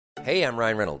Hey, I'm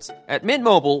Ryan Reynolds. At Mint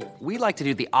Mobile, we like to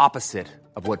do the opposite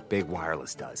of what Big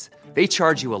Wireless does. They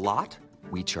charge you a lot,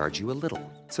 we charge you a little.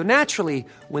 So naturally,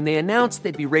 when they announced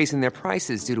they'd be raising their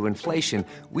prices due to inflation,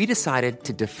 we decided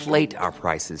to deflate our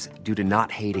prices due to not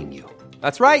hating you.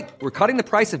 That's right. We're cutting the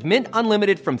price of Mint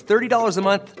Unlimited from $30 a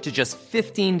month to just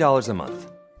 $15 a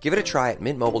month. Give it a try at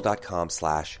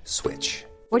mintmobile.com/switch.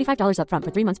 $45 up front for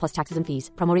 3 months plus taxes and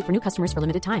fees. Promo rate for new customers for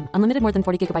limited time. Unlimited more than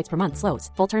 40 gigabytes per month. Slows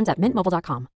full terms at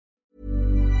mintmobile.com.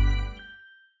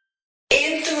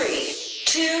 In 3,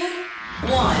 2,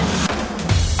 1.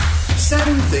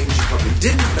 7 things you probably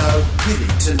didn't know you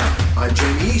need to know. I'm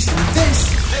Jamie East, and this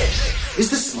is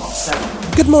the Smart 7.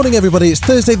 Good morning, everybody. It's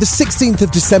Thursday, the 16th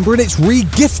of December, and it's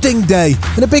re-gifting day.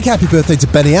 And a big happy birthday to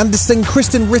Benny Anderson,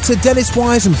 Kristen Ritter, Dennis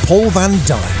Wise, and Paul van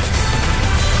Dyke.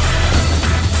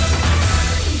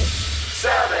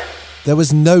 There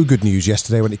was no good news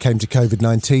yesterday when it came to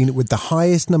COVID-19, with the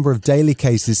highest number of daily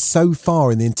cases so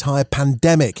far in the entire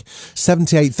pandemic.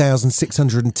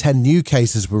 78,610 new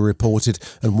cases were reported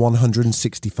and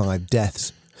 165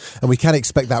 deaths. And we can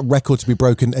expect that record to be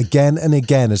broken again and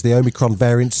again as the Omicron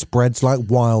variant spreads like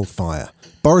wildfire.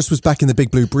 Boris was back in the Big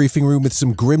Blue briefing room with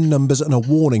some grim numbers and a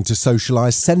warning to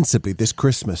socialise sensibly this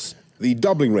Christmas. The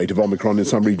doubling rate of Omicron in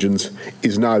some regions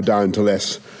is now down to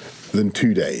less than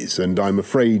 2 days, and I'm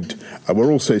afraid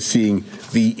we're also seeing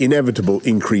the inevitable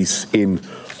increase in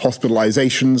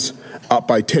hospitalisations, up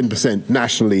by 10%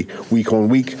 nationally week on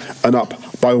week, and up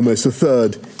by almost a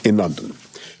third in London.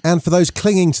 And for those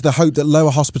clinging to the hope that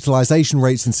lower hospitalisation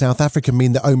rates in South Africa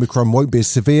mean that Omicron won't be as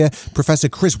severe, Professor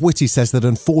Chris Whitty says that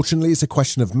unfortunately it's a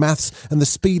question of maths and the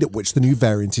speed at which the new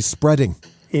variant is spreading.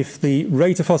 If the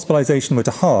rate of hospitalisation were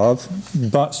to halve,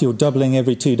 but you're doubling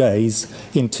every 2 days,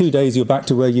 in 2 days you're back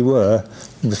to where you were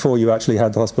before you actually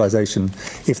had the hospitalisation.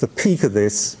 If the peak of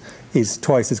this is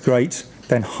twice as great,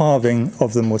 then halving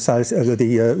of the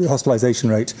hospitalisation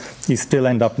rate, you still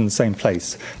end up in the same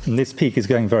place. And this peak is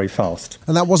going very fast.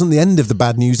 And that wasn't the end of the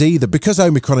bad news either. Because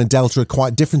Omicron and Delta are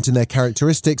quite different in their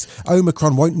characteristics,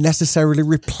 Omicron won't necessarily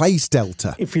replace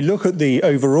Delta. If you look at the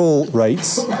overall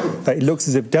rates, it looks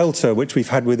as if Delta, which we've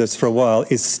had with us for a while,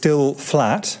 is still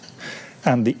flat,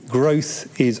 and the growth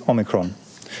is Omicron.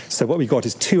 So what we've got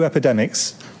is two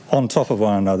epidemics on top of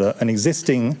one another, an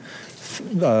existing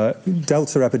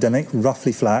Delta epidemic,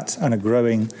 roughly flat, and a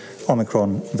growing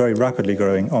Omicron, very rapidly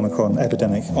growing Omicron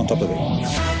epidemic on top of it.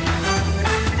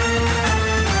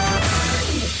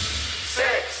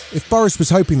 If Boris was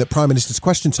hoping that Prime Minister's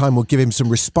Question Time will give him some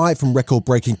respite from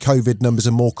record-breaking COVID numbers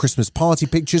and more Christmas party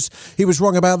pictures, he was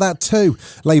wrong about that too.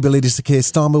 Labour leader Sir Keir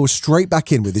Starmer was straight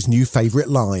back in with his new favourite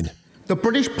line. The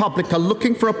British public are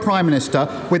looking for a Prime Minister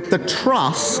with the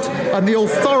trust and the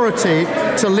authority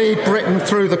to lead Britain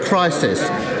through the crisis.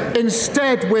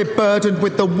 Instead, we're burdened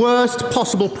with the worst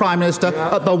possible Prime Minister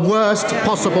at the worst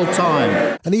possible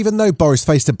time. And even though Boris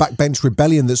faced a backbench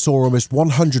rebellion that saw almost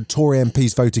 100 Tory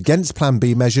MPs vote against Plan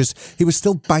B measures, he was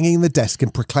still banging the desk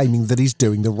and proclaiming that he's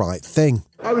doing the right thing.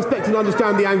 I respect and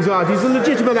understand the anxieties, the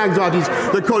legitimate anxieties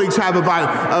that colleagues have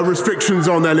about restrictions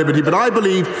on their liberty, but I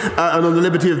believe, and on the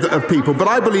liberty of people, but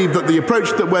I believe that the approach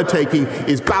that we're taking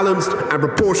is balanced and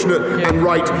proportionate and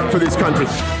right for this country.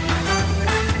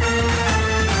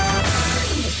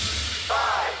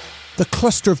 The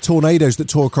cluster of tornadoes that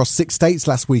tore across 6 states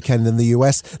last weekend in the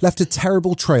US left a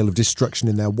terrible trail of destruction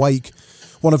in their wake.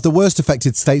 One of the worst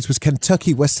affected states was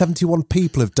Kentucky, where 71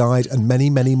 people have died and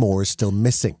many, many more are still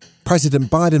missing.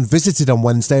 President Biden visited on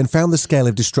Wednesday and found the scale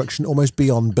of destruction almost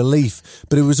beyond belief,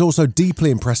 but he was also deeply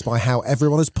impressed by how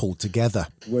everyone has pulled together.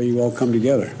 The way you all come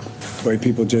together, the way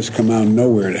people just come out of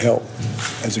nowhere to help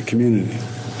as a community.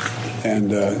 And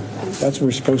that's what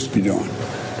we're supposed to be doing.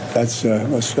 That's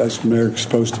what America's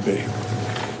supposed to be.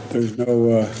 There's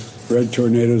no red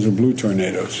tornadoes or blue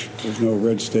tornadoes. There's no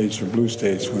red states or blue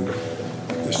states when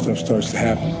this stuff starts to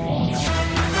happen.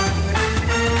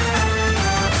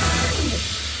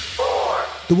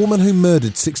 The woman who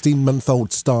murdered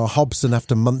 16-month-old star Hobson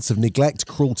after months of neglect,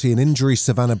 cruelty and injury,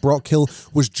 Savannah Brockhill,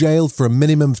 was jailed for a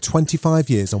minimum of 25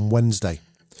 years on Wednesday.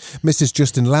 Mrs.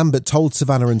 Justin Lambert told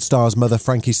Savannah and Star's mother,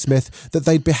 Frankie Smith, that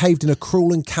they'd behaved in a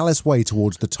cruel and callous way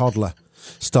towards the toddler.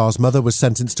 Star's mother was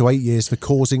sentenced to 8 years for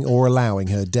causing or allowing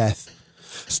her death.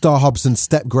 Star Hobson's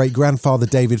step-great-grandfather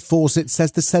David Fawcett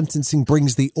says the sentencing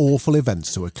brings the awful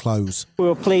events to a close. We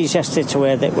were pleased yesterday to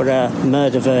hear that we're a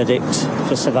murder verdict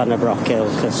for Savannah Brockhill,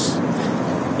 because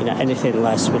anything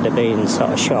less would have been sort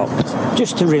of shocked.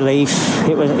 Just a relief.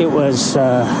 It was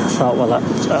thought, well,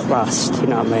 at last, you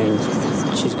know what I mean?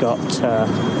 She's got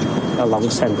a long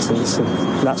sentence, and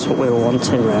that's what we were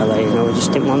wanting, really. We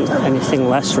just didn't want anything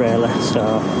less, really.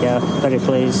 So, yeah, very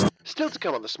pleased. Still to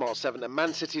come on the Smart 7, a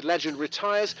Man City legend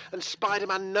retires and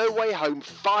Spider-Man No Way Home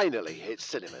finally hits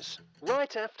cinemas.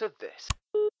 Right after this.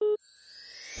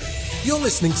 You're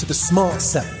listening to the Smart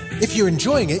 7. If you're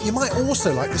enjoying it, you might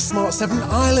also like the Smart 7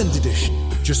 Island Edition.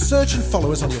 Just search and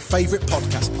follow us on your favourite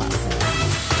podcast platform.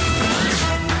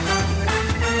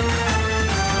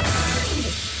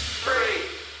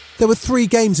 There were 3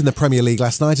 games in the Premier League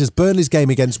last night as Burnley's game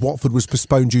against Watford was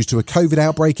postponed due to a COVID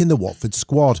outbreak in the Watford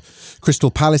squad. Crystal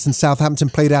Palace and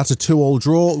Southampton played out a 2-2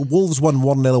 draw, Wolves won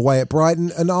 1-0 away at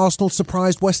Brighton, and Arsenal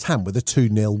surprised West Ham with a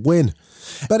 2-0 win.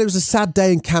 But it was a sad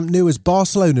day in Camp Nou as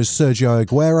Barcelona's Sergio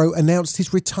Aguero announced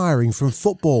he's retiring from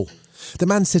football. The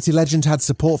Man City legend had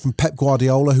support from Pep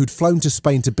Guardiola, who'd flown to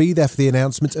Spain to be there for the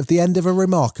announcement of the end of a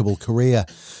remarkable career.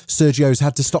 Sergio's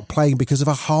had to stop playing because of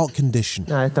a heart condition.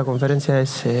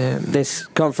 This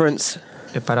conference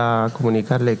is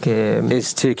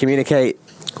to communicate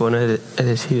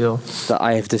that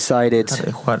I have decided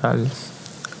to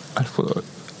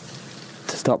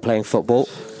stop playing football.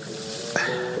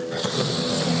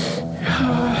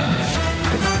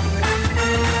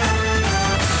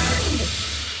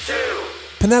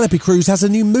 Penelope Cruz has a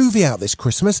new movie out this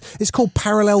Christmas. It's called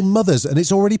Parallel Mothers and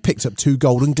it's already picked up 2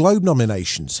 Golden Globe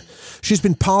nominations. She's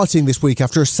been partying this week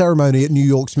after a ceremony at New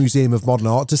York's Museum of Modern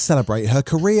Art to celebrate her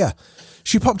career.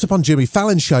 She popped up on Jimmy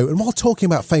Fallon's show and while talking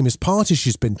about famous parties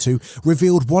she's been to,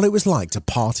 revealed what it was like to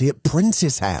party at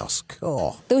Prince's house.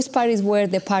 Oh. Those parties were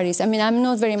the parties. I mean, I'm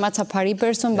not very much a party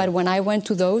person, but when I went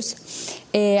to those,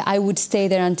 I would stay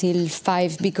there until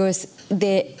 5 because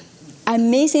the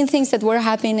amazing things that were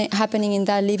happening in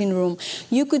that living room.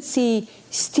 You could see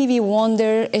Stevie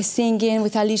Wonder singing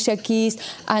with Alicia Keys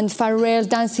and Pharrell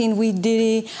dancing with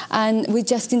Diddy and with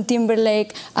Justin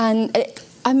Timberlake. And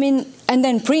and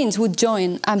then Prince would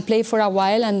join and play for a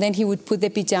while and then he would put the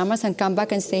pajamas and come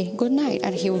back and say good night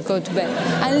and he would go to bed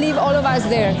and leave all of us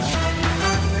there.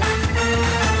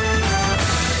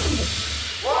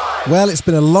 Well, it's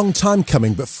been a long time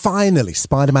coming, but finally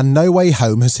Spider-Man No Way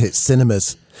Home has hit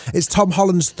cinemas. It's Tom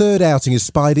Holland's 3rd outing as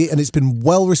Spidey and it's been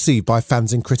well received by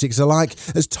fans and critics alike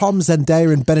as Tom,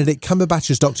 Zendaya and Benedict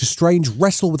Cumberbatch as Doctor Strange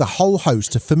wrestle with a whole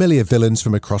host of familiar villains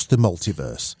from across the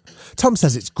multiverse. Tom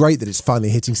says it's great that it's finally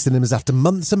hitting cinemas after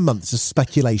months and months of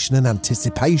speculation and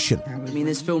anticipation. I mean,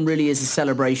 this film really is a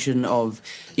celebration of,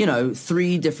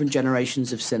 3 different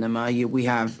generations of cinema. We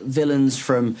have villains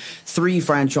from 3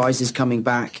 franchises coming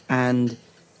back and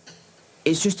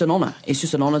it's just an honour. It's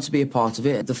just an honour to be a part of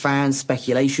it. The fans'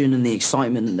 speculation and the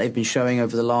excitement that they've been showing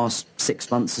over the last 6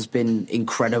 months has been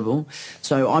incredible.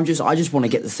 So I just want to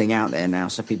get the thing out there now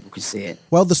so people can see it.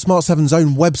 Well, the Smart 7's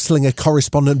own web-slinger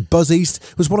correspondent Buzz East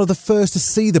was one of the first to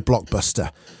see the blockbuster.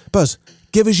 Buzz,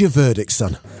 give us your verdict,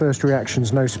 son. First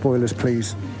reactions, no spoilers,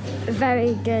 please.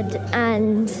 Very good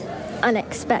and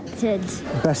unexpected.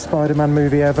 Best Spider-Man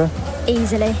movie ever?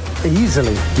 Easily.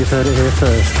 Easily? You've heard it here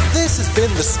first. This has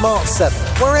been the Smart 7.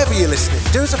 Wherever you're listening,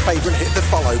 do us a favour and hit the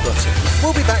follow button.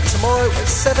 We'll be back tomorrow at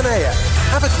 7 a.m.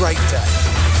 Have a great day.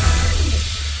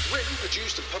 Written,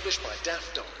 produced and published by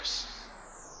Daft Doris.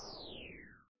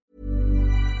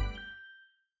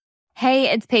 Hey,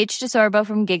 it's Paige DeSorbo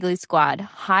from Giggly Squad.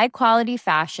 High quality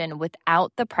fashion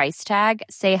without the price tag.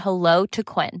 Say hello to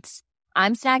Quince.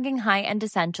 I'm snagging high-end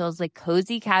essentials like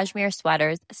cozy cashmere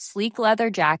sweaters, sleek leather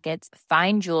jackets,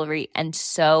 fine jewelry, and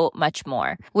so much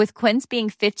more. With Quince being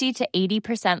 50 to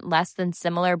 80% less than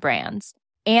similar brands.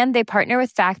 And they partner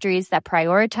with factories that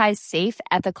prioritize safe,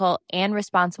 ethical, and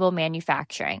responsible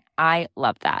manufacturing. I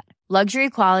love that. Luxury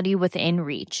quality within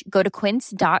reach. Go to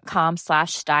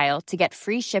quince.com/style to get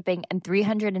free shipping and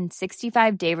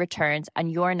 365-day returns on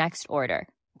your next order.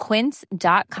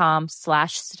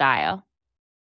 Quince.com/style.